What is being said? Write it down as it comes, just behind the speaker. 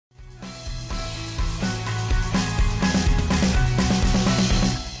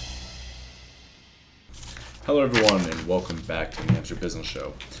Hello, everyone, and welcome back to the Answer Business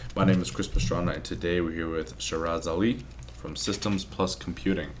Show. My name is Chris Pastrana, and today we're here with Shiraz Ali from Systems Plus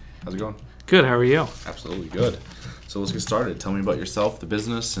Computing. How's it going? Good. How are you? Absolutely good. So let's get started. Tell me about yourself, the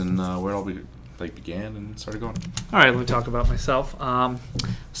business, and where it all began and started going. All right. Let me talk about myself.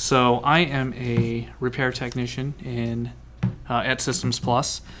 So I am a repair technician at Systems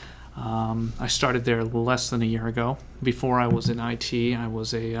Plus. I started there less than a year ago. Before I was in IT, I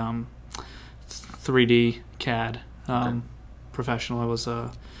was a 3D CAD professional. I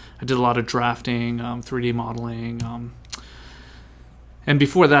did a lot of drafting, 3D modeling, and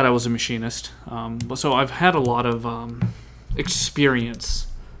before that I was a machinist. So I've had a lot of experience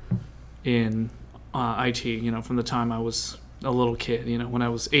in IT. From the time I was a little kid. When I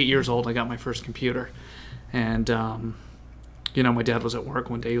was 8 years old, I got my first computer, and my dad was at work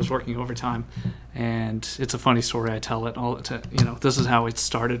one day. He was working overtime, and it's a funny story. I tell it all. This is how it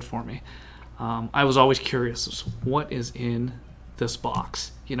started for me. I was always curious, what is in this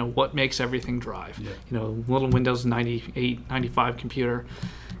box? What makes everything drive? Yeah. Little Windows 98, 95 computer.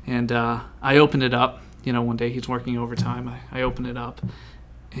 And I opened it up. One day he's working overtime. I open it up,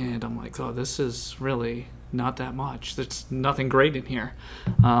 and I'm like, oh, this is really not that much. There's nothing great in here.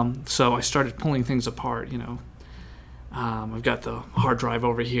 So I started pulling things apart, I've got the hard drive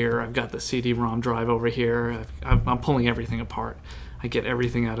over here. I've got the CD-ROM drive over here. I'm pulling everything apart. I get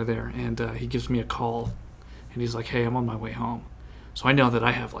everything out of there, and he gives me a call, and he's like, hey, I'm on my way home. So I know that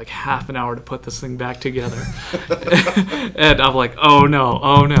I have like half an hour to put this thing back together. And I'm like, oh no.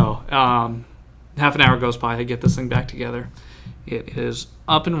 Half an hour goes by, I get this thing back together. It is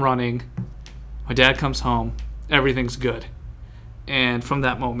up and running. My dad comes home. Everything's good. And from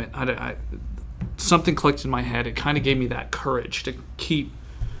that moment, something clicked in my head. It kind of gave me that courage to keep,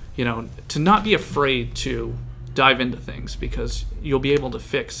 to not be afraid to dive into things, because you'll be able to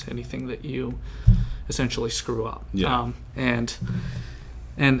fix anything that you essentially screw up. Yeah. And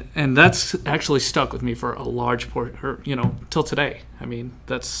that's actually stuck with me for a large part, till today. I mean,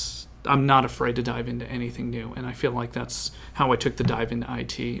 I'm not afraid to dive into anything new, and I feel like that's how I took the dive into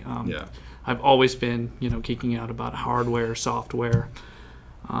IT. Yeah. I've always been, geeking out about hardware, software.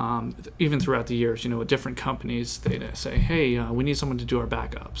 Even throughout the years, with different companies, they say, hey, we need someone to do our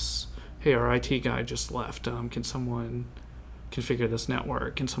backups. Hey, our IT guy just left. Can someone configure this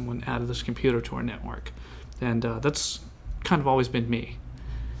network? Can someone add this computer to our network? And that's kind of always been me.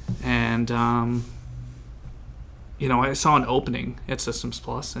 And, I saw an opening at Systems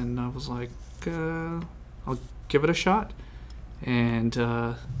Plus, and I was like, I'll give it a shot. And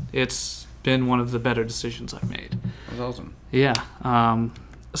it's been one of the better decisions I've made. That's awesome. Yeah.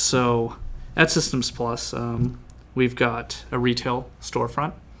 So at Systems Plus, we've got a retail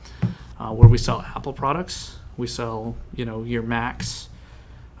storefront where we sell Apple products. We sell, your Macs,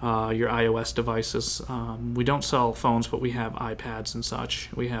 your iOS devices. We don't sell phones, but we have iPads and such.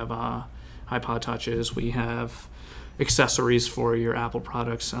 We have iPod Touches. We have accessories for your Apple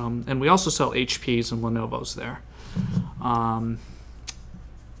products. And we also sell HPs and Lenovo's there.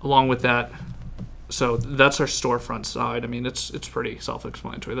 Along with that, so that's our storefront side. I mean, it's pretty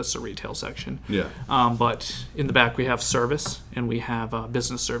self-explanatory. That's the retail section. Yeah. But in the back, we have service, and we have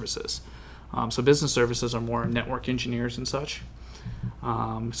business services. So business services are more network engineers and such.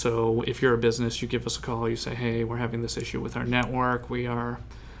 So if you're a business, you give us a call. You say, hey, we're having this issue with our network. We are,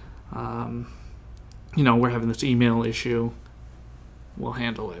 we're having this email issue. We'll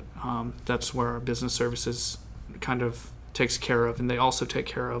handle it. That's where our business services kind of takes care of, and they also take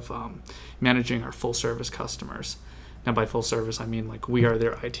care of managing our full service customers. Now, by full service, I mean like we are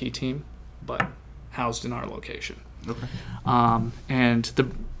their IT team, but housed in our location. Okay. And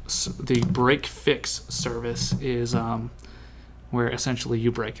the break fix service is where essentially you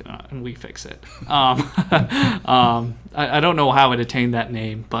break it and we fix it. I don't know how it attained that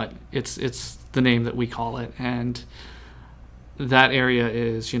name, but it's the name that we call it, and that area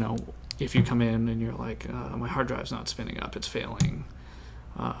is, if you come in and you're like, my hard drive's not spinning up, it's failing.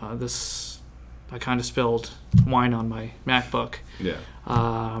 I kind of spilled wine on my MacBook. Yeah.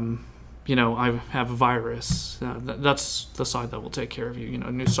 I have a virus. That's the side that will take care of you.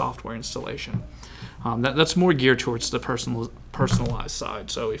 New software installation. That's more geared towards the personalized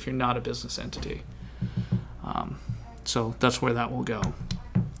side. So if you're not a business entity, so that's where that will go.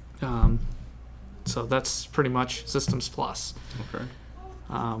 So that's pretty much Systems Plus. Okay.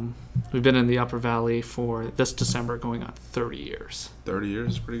 We've been in the Upper Valley for this December going on 30 years. 30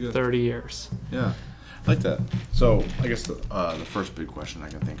 years is pretty good. 30 years. Yeah, I like that. So I guess the first big question I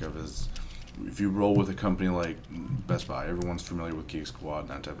can think of is, if you roll with a company like Best Buy, everyone's familiar with Geek Squad and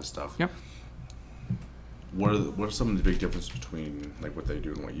that type of stuff. Yep. What are some of the big differences between like what they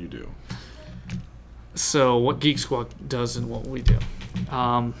do and what you do? So what Geek Squad does and what we do,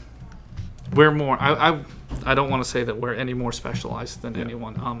 we're more. I don't want to say that we're any more specialized than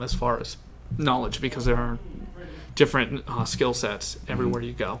anyone as far as knowledge, because there are different skill sets everywhere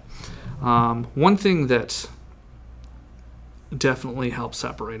you go. One thing that definitely helps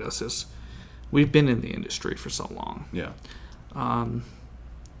separate us is we've been in the industry for so long. Yeah.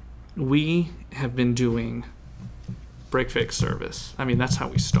 We have been doing break-fix service. I mean, that's how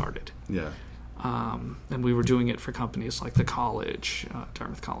we started. Yeah. And we were doing it for companies like the college,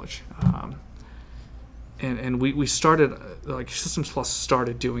 Dartmouth College. And we started, like Systems Plus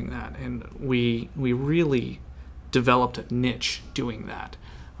started doing that. And we really developed a niche doing that.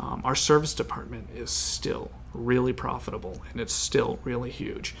 Our service department is still really profitable, and it's still really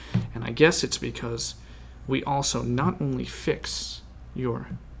huge. And I guess it's because we also not only fix your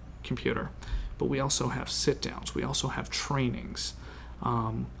computer, but we also have sit-downs. We also have trainings.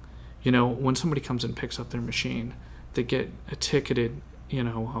 When somebody comes and picks up their machine, they get a ticketed,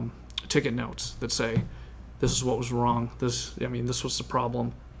 ticket notes that say, this is what was wrong. This was the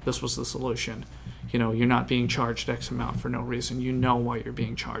problem. This was the solution. You're not being charged X amount for no reason. You know why you're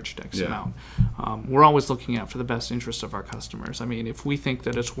being charged X amount. We're always looking out for the best interest of our customers. I mean, if we think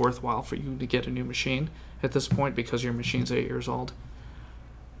that it's worthwhile for you to get a new machine at this point because your machine's 8 years old,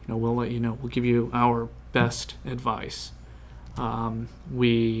 we'll let you know. We'll give you our best advice.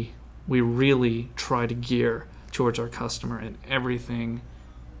 We really try to gear towards our customer, and everything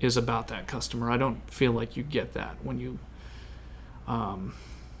is about that customer. I don't feel like you get that when you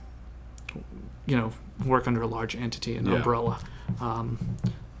work under a large entity, an umbrella.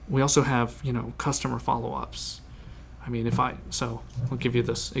 We also have, customer follow-ups. I mean, I'll give you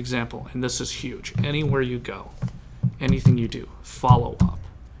this example, and this is huge. Anywhere you go, anything you do, follow-up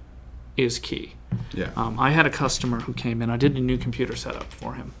is key. Yeah. I had a customer who came in. I did a new computer setup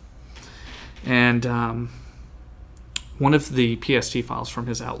for him. And one of the PST files from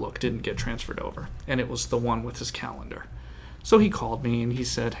his Outlook didn't get transferred over, and it was the one with his calendar. So he called me and he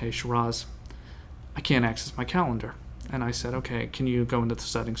said, hey, Shiraz, I can't access my calendar. And I said, okay, can you go into the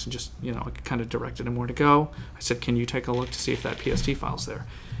settings and just, I kind of directed him where to go. I said, can you take a look to see if that PST file's there?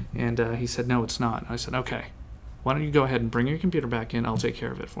 And he said, no, it's not. I said, okay, why don't you go ahead and bring your computer back in? I'll take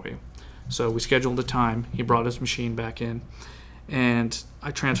care of it for you. So we scheduled a time. He brought his machine back in, and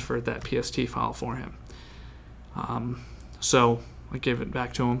I transferred that PST file for him. So I gave it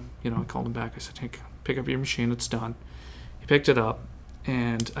back to him. I called him back. I said, hey, pick up your machine. It's done. He picked it up,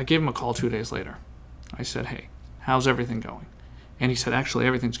 and I gave him a call 2 days later. I said, hey, how's everything going? And he said, actually,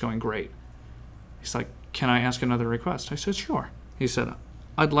 everything's going great. He's like, can I ask another request? I said, sure. He said,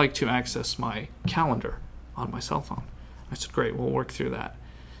 I'd like to access my calendar on my cell phone. I said, great, we'll work through that.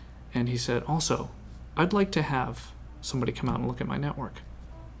 And he said, also, I'd like to have somebody come out and look at my network.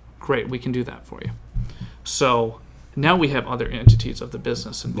 Great, we can do that for you. So now we have other entities of the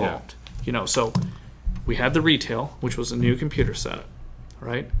business involved. So we had the retail, which was a new computer setup,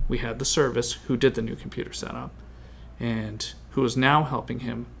 right? We had the service, who did the new computer setup, and who is now helping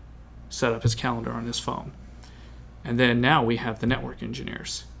him set up his calendar on his phone. And then now we have the network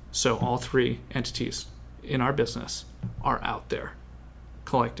engineers. So all three entities in our business are out there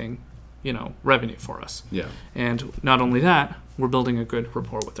collecting, revenue for us. Yeah. And not only that, we're building a good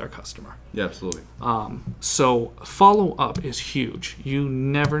rapport with our customer. Yeah, absolutely. So follow-up is huge. You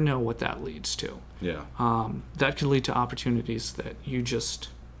never know what that leads to. Yeah. That could lead to opportunities that you just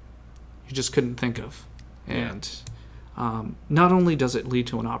couldn't think of. And not only does it lead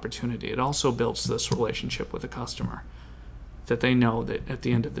to an opportunity, it also builds this relationship with the customer that they know that at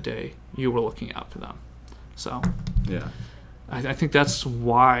the end of the day, you were looking out for them. So yeah. I think that's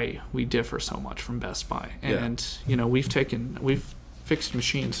why we differ so much from Best Buy. And, we've fixed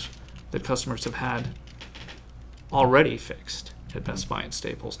machines that customers have had already fixed at Best Buy and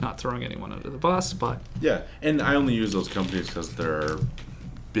Staples, not throwing anyone under the bus, but... Yeah, and I only use those companies because they're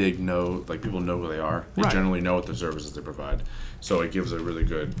big, people know who they are. They generally know what the services they provide. So it gives a really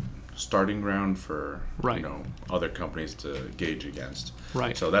good starting ground for, other companies to gauge against.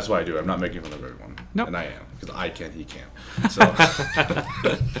 Right. So that's why I do. I'm not making fun of everyone. Nope. And I am, because I can, he can't. So,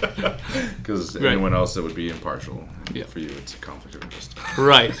 because anyone else that would be impartial, for you, it's a conflict of interest.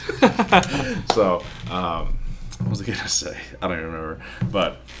 Right. So, what was I going to say? I don't even remember.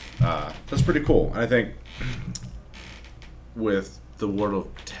 But that's pretty cool. And I think with the world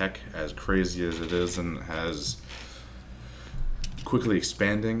of tech, as crazy as it is and as quickly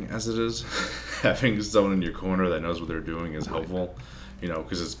expanding as it is, having someone in your corner that knows what they're doing is helpful.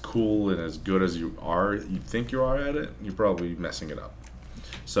 Because as cool and as good as you think you are at it, you're probably messing it up.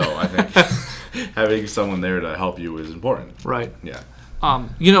 So I think having someone there to help you is important. Right. Yeah.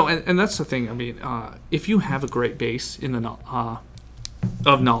 And that's the thing. I mean, if you have a great base in the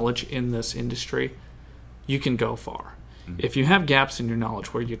of knowledge in this industry, you can go far. If you have gaps in your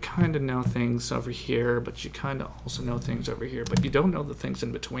knowledge where you kind of know things over here, but you kind of also know things over here, but you don't know the things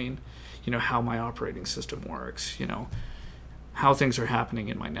in between, how my operating system works, how things are happening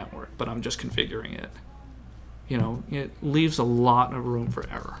in my network, but I'm just configuring it. It leaves a lot of room for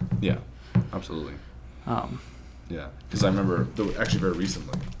error. Yeah, absolutely. Yeah, because I remember, actually very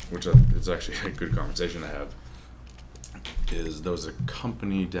recently, which is actually a good conversation to have, is there was a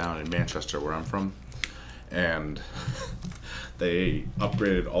company down in Manchester where I'm from, and they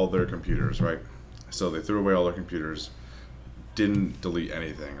upgraded all their computers, right? So they threw away all their computers, didn't delete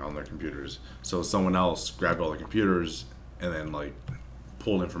anything on their computers. So someone else grabbed all the computers and then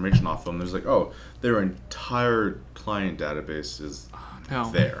pulled information off them. There's their entire client database is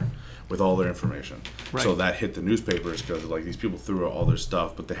there with all their information. Right. So that hit the newspapers because these people threw out all their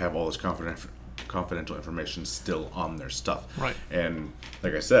stuff, but they have all this confidential information still on their stuff. Right. And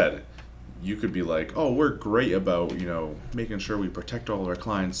like I said, you could be we're great about, making sure we protect all of our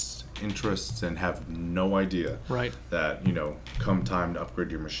clients' interests and have no idea that, come time to upgrade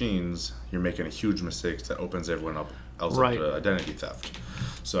your machines, you're making a huge mistake that opens everyone else up to identity theft.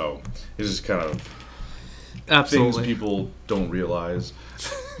 So it's just kind of things people don't realize.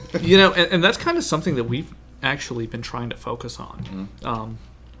 And that's kind of something that we've actually been trying to focus on.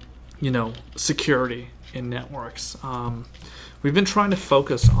 Security in networks. We've been trying to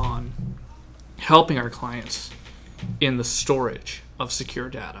focus on helping our clients in the storage of secure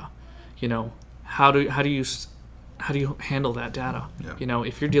data. How do you handle that data? Yeah.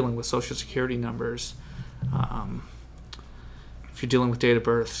 If you're dealing with social security numbers, if you're dealing with date of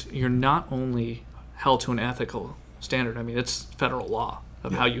birth, you're not only held to an ethical standard. I mean, it's federal law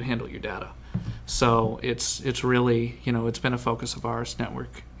of how you handle your data. So it's really, it's been a focus of ours,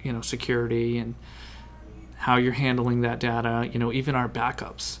 network, security and how you're handling that data, even our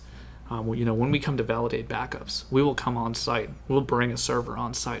backups. When we come to validate backups, we will come on site. We'll bring a server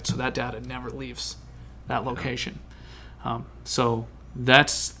on site so that data never leaves that location. So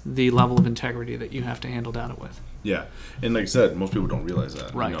that's the level of integrity that you have to handle data with. Yeah, and like I said, most people don't realize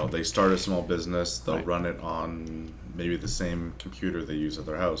that. Right. They start a small business, they'll run it on maybe the same computer they use at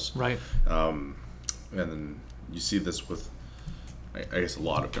their house. Right. And then you see this with, I guess, a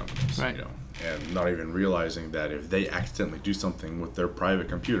lot of companies. Right. And not even realizing that if they accidentally do something with their private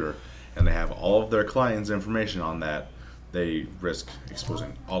computer and they have all of their clients' information on that, they risk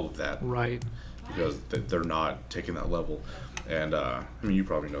exposing all of that. Right. Because they're not taking that level. And you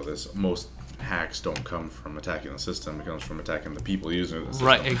probably know this. Most hacks don't come from attacking the system. It comes from attacking the people using the system.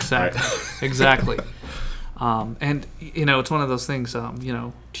 Right. Exactly. Right? Exactly. And it's one of those things.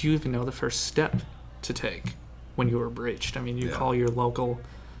 Do you even know the first step to take when you were breached? I mean, you call your local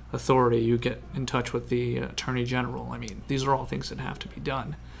authority. You get in touch with the attorney general. I mean, these are all things that have to be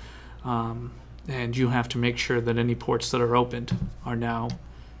done. And you have to make sure that any ports that are opened are now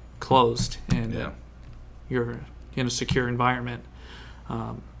closed and you're in a secure environment.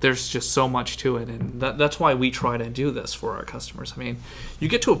 There's just so much to it, and that's why we try to do this for our customers. I mean, you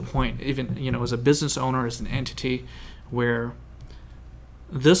get to a point, even as a business owner, as an entity, where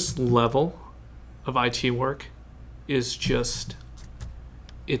this level of IT work is just,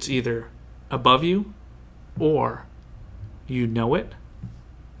 it's either above you or you know it,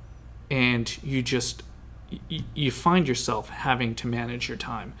 and you find yourself having to manage your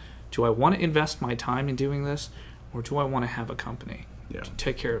time. Do I want to invest my time in doing this, or do I want to have a company to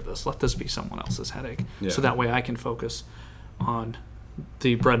take care of this? Let this be someone else's headache, so that way I can focus on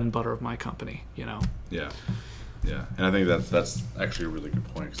the bread and butter of my company. Yeah, and I think that's actually a really good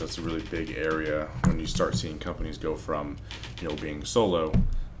point, because that's a really big area when you start seeing companies go from being solo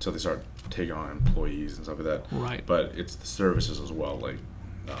till they start taking on employees and stuff like that. Right. But it's the services as well.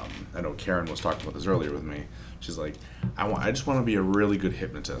 I know Karen was talking about this earlier with me. She's like, I just want to be a really good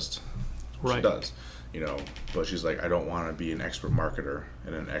hypnotist. Right. She does, but she's like, I don't want to be an expert marketer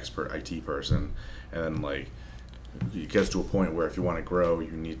and an expert IT person. And then it gets to a point where if you want to grow,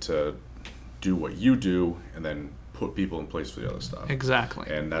 you need to do what you do and then put people in place for the other stuff. Exactly.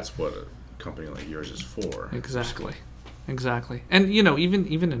 And that's what a company like yours is for. Exactly. And even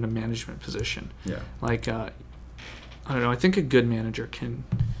in a management position. Yeah. I don't know, I think a good manager can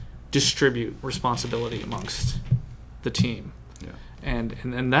distribute responsibility amongst the team. Yeah.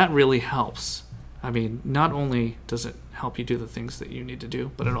 And that really helps. I mean, not only does it help you do the things that you need to do,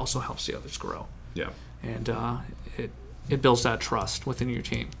 but it also helps the others grow. Yeah. And it builds that trust within your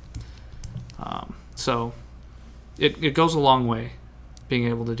team. So it goes a long way being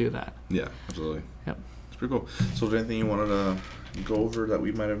able to do that. Yeah, absolutely. Yep. pretty cool. So, is there anything you wanted to go over that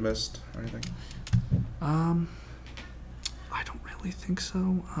we might have missed or anything? I don't really think so.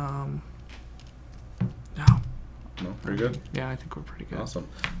 No. No, pretty good. Yeah, I think we're pretty good. Awesome.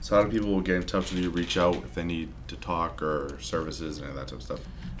 So, how do people get in touch with you, reach out if they need to talk or services and any of that type of stuff?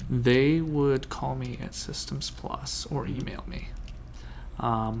 They would call me at Systems Plus or email me.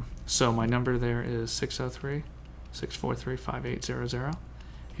 So my number there is 603-643-5800,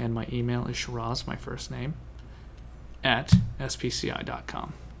 and my email is Shiraz, my first name, at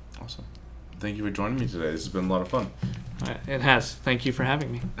spci.com. Awesome. Thank you for joining me today. This has been a lot of fun. It has. Thank you for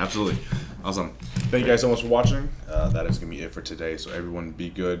having me. Absolutely. Awesome. Thank you guys so much for watching. That is going to be it for today. So everyone be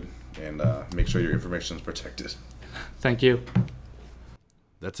good and make sure your information is protected. Thank you.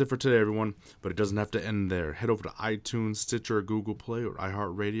 That's it for today, everyone. But it doesn't have to end there. Head over to iTunes, Stitcher, Google Play, or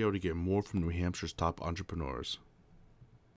iHeartRadio to get more from New Hampshire's top entrepreneurs.